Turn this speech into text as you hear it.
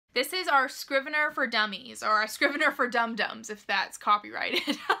This is our Scrivener for Dummies, or our Scrivener for Dum-Dums, if that's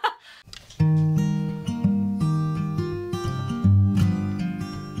copyrighted.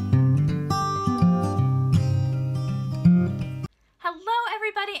 Hello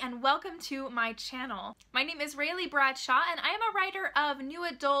everybody and welcome to my channel. My name is RaiBshaw and I am a writer of new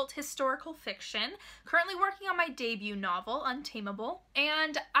adult historical fiction, currently working on my debut novel, Untamable,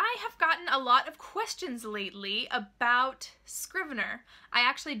 and I have gotten a lot of questions lately about Scrivener. I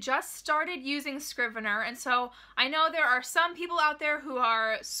actually just started using Scrivener, and so I know there are some people out there who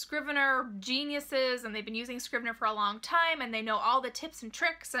are Scrivener geniuses and they've been using Scrivener for a long time and they know all the tips and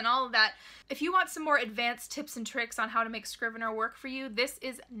tricks and all of that. If you want some more advanced tips and tricks on how to make Scrivener work for you, this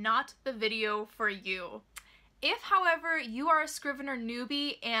is not the video for you. If, however, you are a Scrivener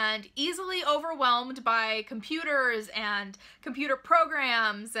newbie and easily overwhelmed by computers and computer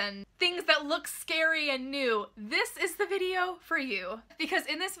programs and things that look scary and new, this is the video for you. Because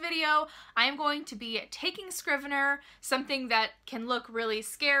in this video, I am going to be taking Scrivener, something that can look really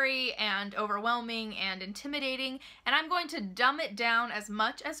scary and overwhelming and intimidating, and I'm going to dumb it down as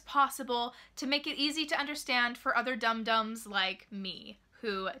much as possible to make it easy to understand for other dum-dums like me,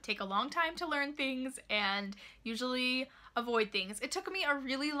 who take a long time to learn things and usually avoid things. It took me a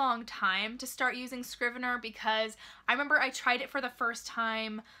really long time to start using Scrivener because I remember I tried it for the first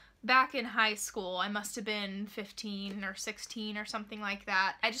time back in high school. I must have been 15 or 16 or something like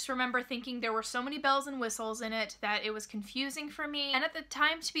that. I just remember thinking there were so many bells and whistles in it that it was confusing for me. And at the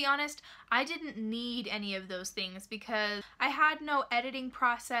time, to be honest, I didn't need any of those things because I had no editing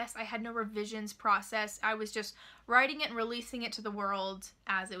process, I had no revisions process. I was just writing it and releasing it to the world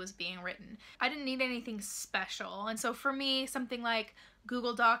as it was being written. I didn't need anything special. And so for me, something like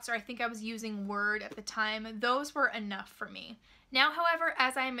Google Docs, or I think I was using Word at the time, those were enough for me. Now, however,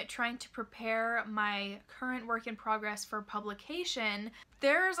 as I'm trying to prepare my current work in progress for publication,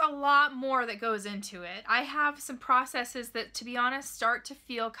 there's a lot more that goes into it. I have some processes that, to be honest, start to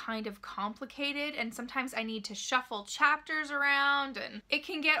feel kind of complicated, and sometimes I need to shuffle chapters around, and it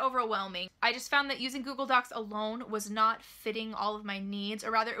can get overwhelming. I just found that using Google Docs alone was not fitting all of my needs,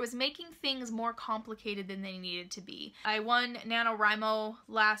 or rather it was making things more complicated than they needed to be. I won NaNoWriMo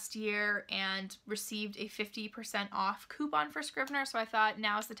last year and received a 50% off coupon for Scrivener, so I thought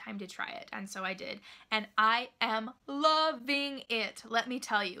now's the time to try it, and so I did. And I am loving it. Let me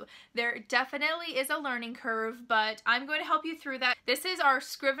tell you, there definitely is a learning curve, but I'm going to help you through that. This is our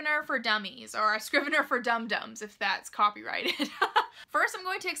Scrivener for Dummies, or our Scrivener for Dum-Dums, if that's copyrighted. First, I'm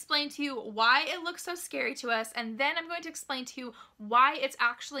going to explain to you why it looks so scary to us, and then I'm going to explain to you why it's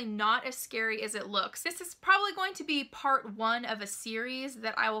actually not as scary as it looks. This is probably going to be part one of a series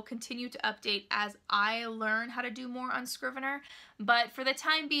that I will continue to update as I learn how to do more on Scrivener, but for the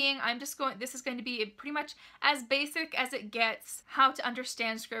time being, this is going to be pretty much as basic as it gets, how to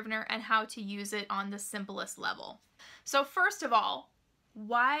understand Scrivener and how to use it on the simplest level. So first of all,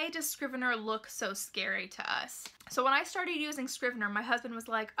 why does Scrivener look so scary to us? So when I started using Scrivener, my husband was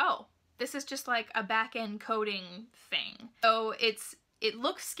like, oh, this is just like a back-end coding thing. So it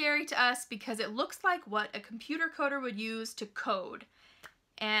looks scary to us because it looks like what a computer coder would use to code.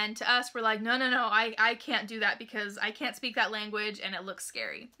 And to us, we're like, no, I can't do that because I can't speak that language and it looks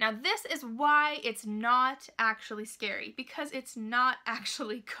scary. Now this is why it's not actually scary, because it's not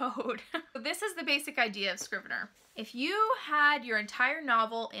actually code. So this is the basic idea of Scrivener. If you had your entire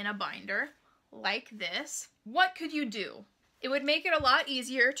novel in a binder like this, what could you do? It would make it a lot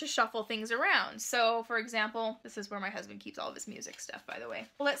easier to shuffle things around. So for example, this is where my husband keeps all of his music stuff, by the way.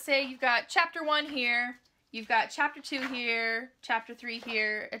 Let's say you've got chapter 1 here, you've got chapter 2 here, chapter 3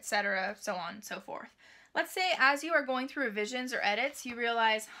 here, etc., so on and so forth. Let's say as you are going through revisions or edits, you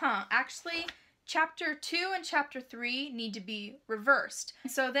realize, actually, chapter 2 and chapter 3 need to be reversed.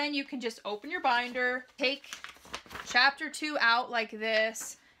 So then you can just open your binder, take chapter 2 out like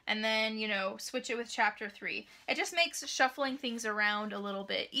this, and then, you know, switch it with chapter 3. It just makes shuffling things around a little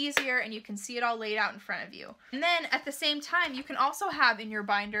bit easier, and you can see it all laid out in front of you. And then at the same time, you can also have in your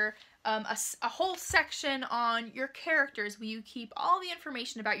binder a whole section on your characters where you keep all the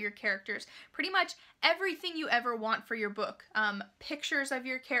information about your characters, pretty much everything you ever want for your book. Pictures of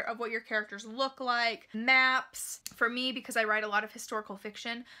what your characters look like, maps. For me, because I write a lot of historical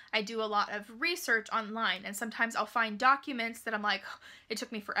fiction, I do a lot of research online, and sometimes I'll find documents that I'm like, oh, it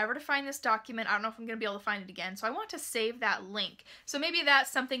took me forever to find this document, I don't know if I'm gonna be able to find it again, so I want to save that link. So maybe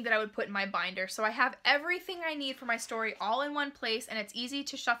that's something that I would put in my binder, so I have everything I need for my story all in one place, and it's easy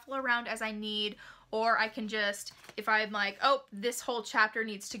to shuffle around as I need, or I can just, if I'm like, oh, this whole chapter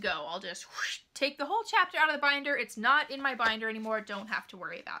needs to go, I'll just whoosh, take the whole chapter out of the binder. It's not in my binder anymore, don't have to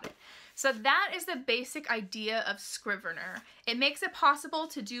worry about it. So that is the basic idea of Scrivener. It makes it possible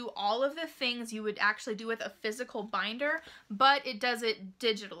to do all of the things you would actually do with a physical binder, but it does it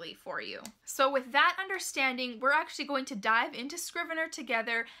digitally for you. So with that understanding, we're actually going to dive into Scrivener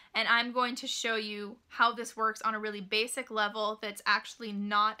together, and I'm going to show you how this works on a really basic level that's actually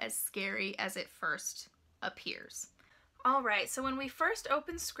not as scary as it first appears. Alright, so when we first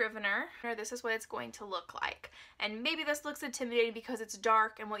open Scrivener, this is what it's going to look like. And maybe this looks intimidating because it's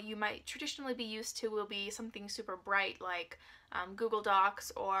dark, and what you might traditionally be used to will be something super bright like Google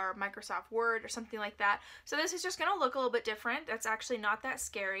Docs or Microsoft Word or something like that. So this is just going to look a little bit different. That's actually not that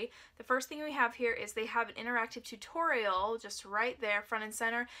scary. The first thing we have here is they have an interactive tutorial just right there, front and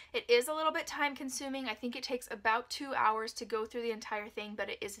center. It is a little bit time consuming. I think it takes about 2 hours to go through the entire thing, but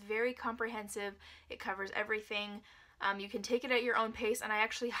it is very comprehensive. It covers everything. You can take it at your own pace, and I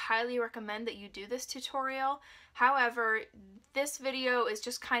actually highly recommend that you do this tutorial. However, this video is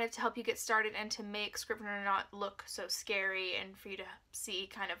just kind of to help you get started and to make Scrivener not look so scary and for you to see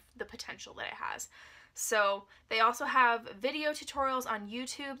kind of the potential that it has. So they also have video tutorials on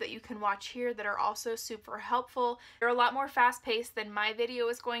YouTube that you can watch here that are also super helpful. They're a lot more fast-paced than my video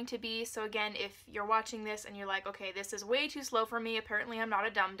is going to be, so again, if you're watching this and you're like, okay, this is way too slow for me, apparently I'm not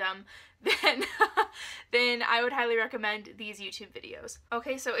a dum-dum, then I would highly recommend these YouTube videos.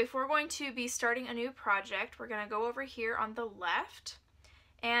 Okay, so if we're going to be starting a new project, we're going to go over here on the left.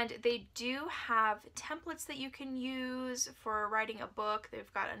 And they do have templates that you can use for writing a book.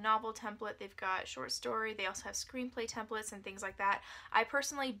 They've got a novel template, they've got short story, they also have screenplay templates and things like that. I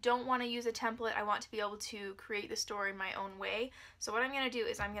personally don't want to use a template. I want to be able to create the story my own way. So what I'm going to do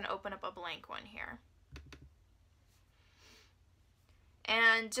is I'm going to open up a blank one here.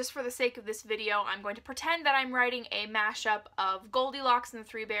 And just for the sake of this video, I'm going to pretend that I'm writing a mashup of Goldilocks and the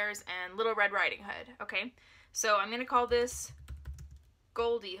Three Bears and Little Red Riding Hood, okay? So I'm going to call this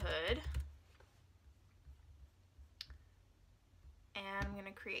Goldie Hood, and I'm going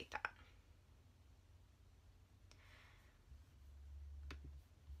to create that.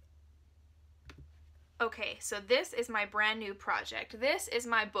 Okay, so this is my brand new project. This is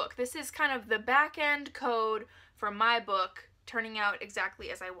my book. This is kind of the back-end code for my book turning out exactly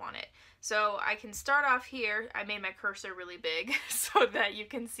as I want it. So I can start off here. I made my cursor really big so that you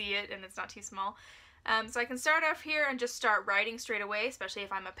can see it and it's not too small. So I can start off here and just start writing straight away, especially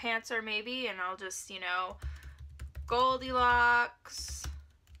if I'm a pantser maybe, and I'll just, you know, Goldilocks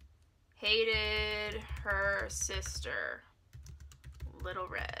hated her sister, Little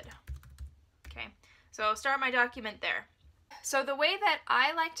Red. Okay, so I'll start my document there. So the way that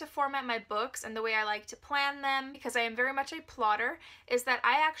I like to format my books and the way I like to plan them, because I am very much a plotter, is that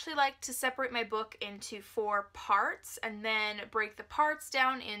I actually like to separate my book into 4 parts and then break the parts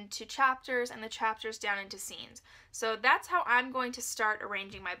down into chapters and the chapters down into scenes. So that's how I'm going to start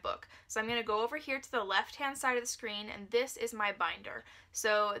arranging my book. So I'm going to go over here to the left-hand side of the screen, and this is my binder.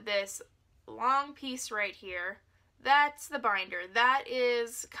 So this long piece right here, that's the binder. That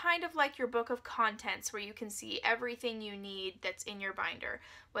is kind of like your book of contents where you can see everything you need that's in your binder,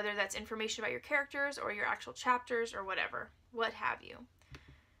 whether that's information about your characters or your actual chapters or whatever, what have you.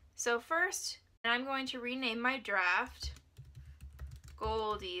 So first, I'm going to rename my draft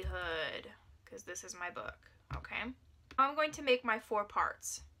Goldie Hood, because this is my book, okay? I'm going to make my 4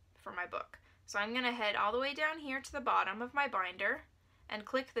 parts for my book. So I'm going to head all the way down here to the bottom of my binder and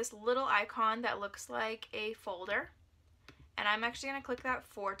click this little icon that looks like a folder, and I'm actually going to click that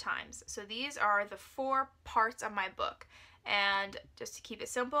 4 times. So these are the 4 parts of my book, and just to keep it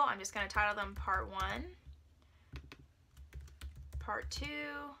simple, I'm just going to title them Part 1, Part 2,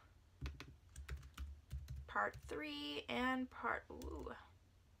 Part 3, and Part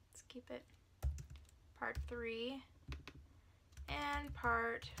 3, and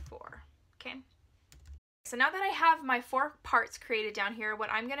Part 4, okay? So now that I have my 4 parts created down here, what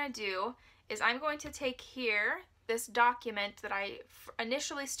I'm going to do is I'm going to take here this document that I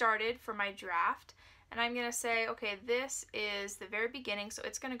initially started for my draft, and I'm going to say, okay, this is the very beginning, so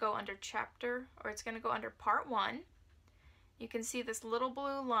it's going to go under chapter, or it's going to go under Part 1. You can see this little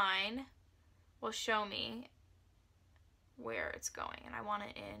blue line will show me where it's going, and I want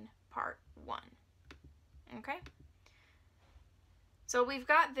it in Part 1. Okay? So we've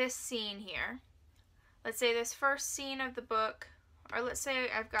got this scene here. Let's say this first scene of the book, or let's say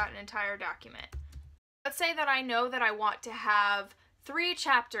I've got an entire document. Let's say that I know that I want to have 3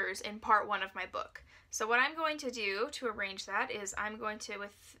 chapters in Part 1 of my book. So what I'm going to do to arrange that is I'm going to,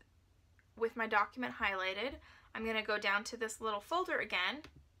 with my document highlighted, I'm going to go down to this little folder again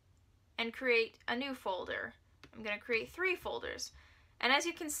and create a new folder. I'm going to create 3 folders. And as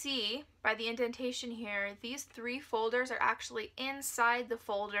you can see by the indentation here, these 3 folders are actually inside the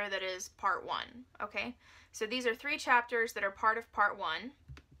folder that is part 1, okay? So these are 3 chapters that are part of part 1,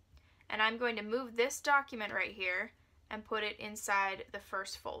 and I'm going to move this document right here and put it inside the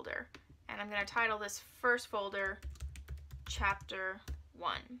first folder. And I'm going to title this first folder Chapter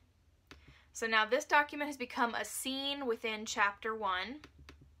 1. So now this document has become a scene within Chapter 1,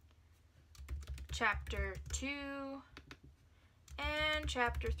 Chapter 2, and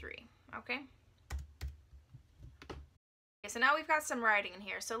Chapter 3, okay? So now we've got some writing in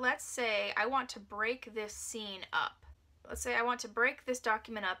here. So let's say I want to break this scene up. Let's say I want to break this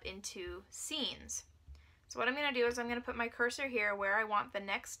document up into scenes. So what I'm going to do is I'm going to put my cursor here where I want the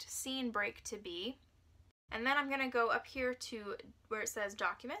next scene break to be. And then I'm going to go up here to where it says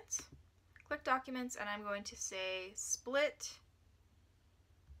Documents. Click Documents, and I'm going to say Split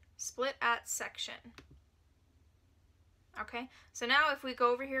at Section. Okay, so now if we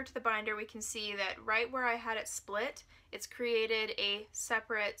go over here to the binder, we can see that right where I had it split, it's created a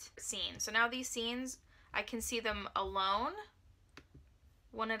separate scene. So now these scenes, I can see them alone,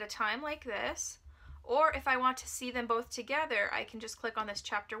 one at a time like this, or if I want to see them both together, I can just click on this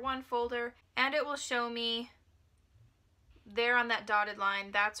Chapter 1 folder, and it will show me there on that dotted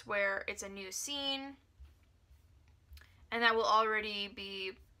line, that's where it's a new scene, and that will already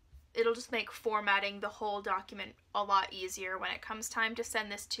be, it'll just make formatting the whole document a lot easier when it comes time to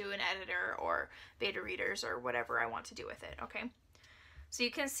send this to an editor or beta readers or whatever I want to do with it, okay? So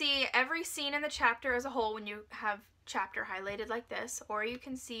you can see every scene in the chapter as a whole when you have chapter highlighted like this, or you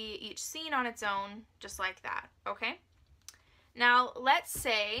can see each scene on its own just like that, okay? Now let's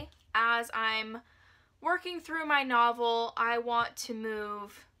say as I'm working through my novel, I want to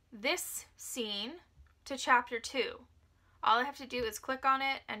move this scene to Chapter 2. All I have to do is click on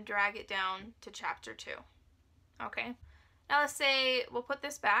it and drag it down to Chapter 2. Okay, now let's say we'll put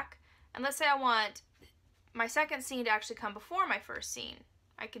this back, and let's say I want my second scene to actually come before my first scene.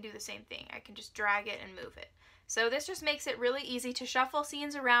 I can do the same thing. I can just drag it and move it. So this just makes it really easy to shuffle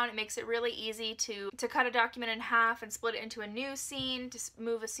scenes around. It makes it really easy to cut a document in half and split it into a new scene, to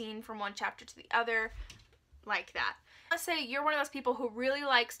move a scene from one chapter to the other, like that. Let's say you're one of those people who really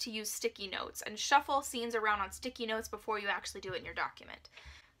likes to use sticky notes and shuffle scenes around on sticky notes before you actually do it in your document.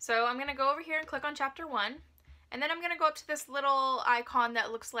 So I'm going to go over here and click on Chapter 1, and then I'm going to go up to this little icon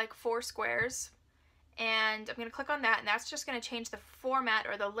that looks like 4 squares, and I'm going to click on that, and that's just going to change the format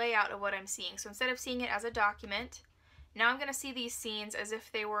or the layout of what I'm seeing. So instead of seeing it as a document, now I'm going to see these scenes as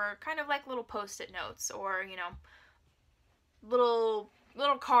if they were kind of like little post-it notes, or, you know, little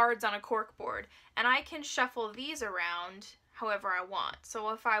cards on a cork board, and I can shuffle these around however I want. So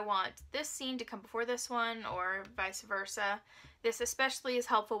if I want this scene to come before this one, or vice versa, this especially is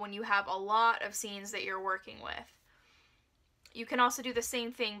helpful when you have a lot of scenes that you're working with. You can also do the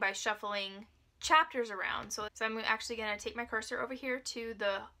same thing by shuffling chapters around. So I'm actually going to take my cursor over here to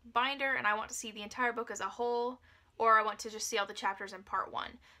the binder, and I want to see the entire book as a whole, or I want to just see all the chapters in part 1.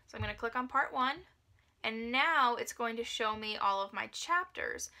 So I'm going to click on part 1, and now it's going to show me all of my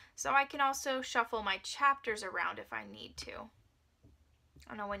chapters. So I can also shuffle my chapters around if I need to. I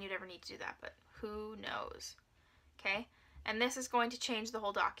don't know when you'd ever need to do that, but who knows? Okay, and this is going to change the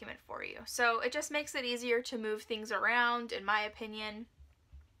whole document for you. So it just makes it easier to move things around, in my opinion.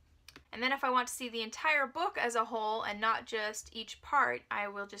 And then if I want to see the entire book as a whole and not just each part, I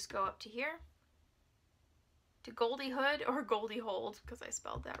will just go up to here to Goldie Hood, or Goldie Hold, because I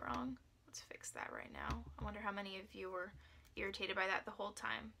spelled that wrong. Let's fix that right now. I wonder how many of you were irritated by that the whole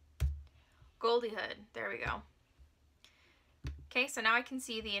time. Goldie Hood, there we go. Okay, so now I can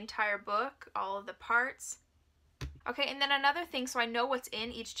see the entire book, all of the parts. Okay, and then another thing, so I know what's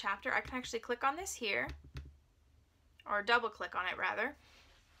in each chapter, I can actually click on this here, or double click on it rather,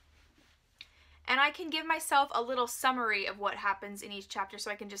 and I can give myself a little summary of what happens in each chapter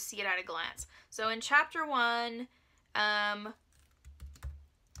so I can just see it at a glance. So in Chapter 1,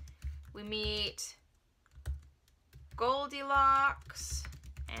 we meet Goldilocks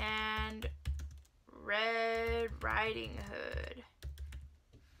and Red Riding Hood.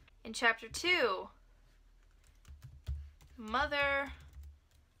 In Chapter 2, Mother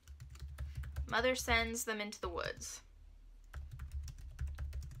sends them into the woods.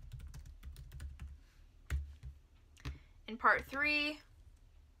 In Part 3,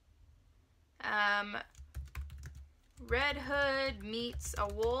 Red Hood meets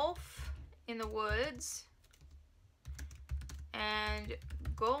a wolf in the woods, and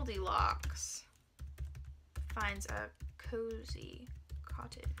Goldilocks finds a cozy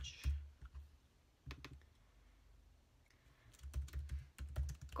cottage.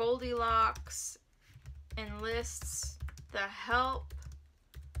 Goldilocks enlists the help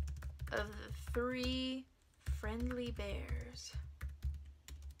of the 3 friendly bears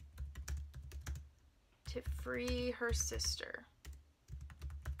to free her sister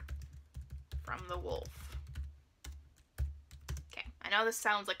from the wolf. Okay, I know this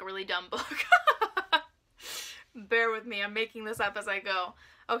sounds like a really dumb book. Bear with me, I'm making this up as I go.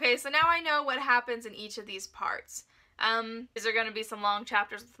 Okay, so now I know what happens in each of these parts. These are going to be some long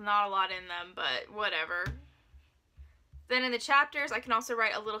chapters with not a lot in them, but whatever. Then in the chapters, I can also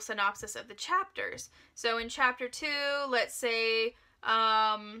write a little synopsis of the chapters. So in chapter 2, let's say,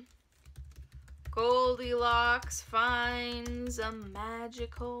 Goldilocks finds a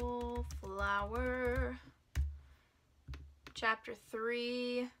magical flower. Chapter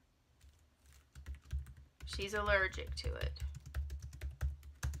 3, she's allergic to it.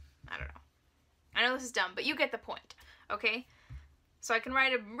 I don't know. I know this is dumb, but you get the point, okay? So I can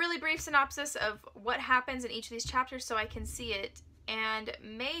write a really brief synopsis of what happens in each of these chapters so I can see it, and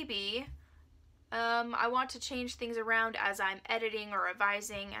maybe I want to change things around as I'm editing or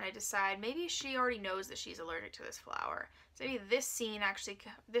revising, and I decide maybe she already knows that she's allergic to this flower. So maybe this scene actually,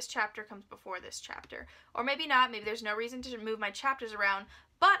 this chapter comes before this chapter. Or maybe not, maybe there's no reason to move my chapters around,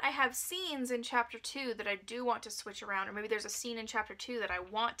 but I have scenes in chapter 2 that I do want to switch around, or maybe there's a scene in chapter 2 that I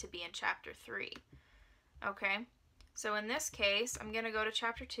want to be in chapter 3. Okay, so in this case, I'm going to go to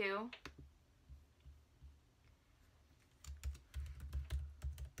chapter 2.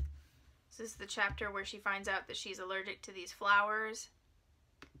 This is the chapter where she finds out that she's allergic to these flowers.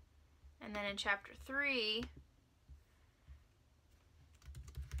 And then in chapter 3,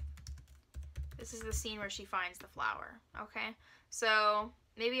 this is the scene where she finds the flower, okay? So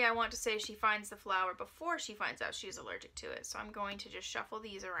maybe I want to say she finds the flower before she finds out she's allergic to it. So I'm going to just shuffle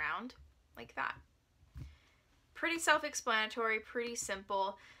these around like that. Pretty self-explanatory, pretty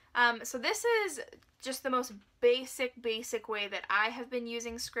simple. So this is just the most basic way that I have been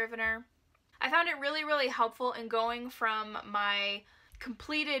using Scrivener. I found it really helpful in going from my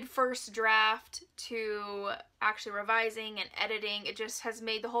completed first draft to actually revising and editing. It just has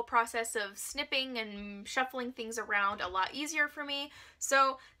made the whole process of snipping and shuffling things around a lot easier for me.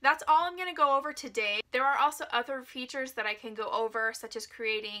 So that's all I'm going to go over today. There are also other features that I can go over, such as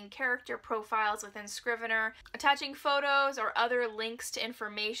creating character profiles within Scrivener, attaching photos or other links to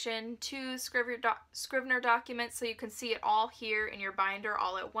information to Scrivener documents so you can see it all here in your binder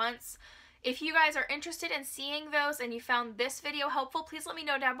all at once. If you guys are interested in seeing those and you found this video helpful, please let me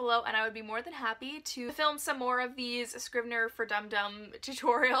know down below and I would be more than happy to film some more of these Scrivener for Dum-Dum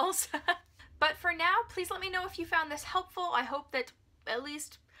tutorials. But for now, please let me know if you found this helpful. I hope that at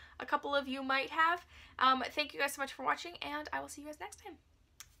least a couple of you might have. Thank you guys so much for watching, and I will see you guys next time.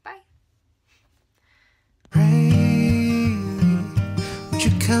 Bye. Rayleigh, would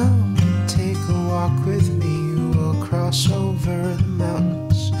you come and take a walk with me? We'll cross over the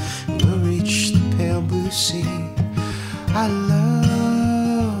mountains. We'll reach the pale blue sea. I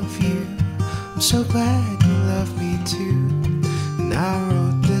love you. I'm so glad you love me too. And I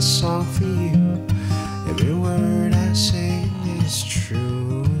wrote this song for you.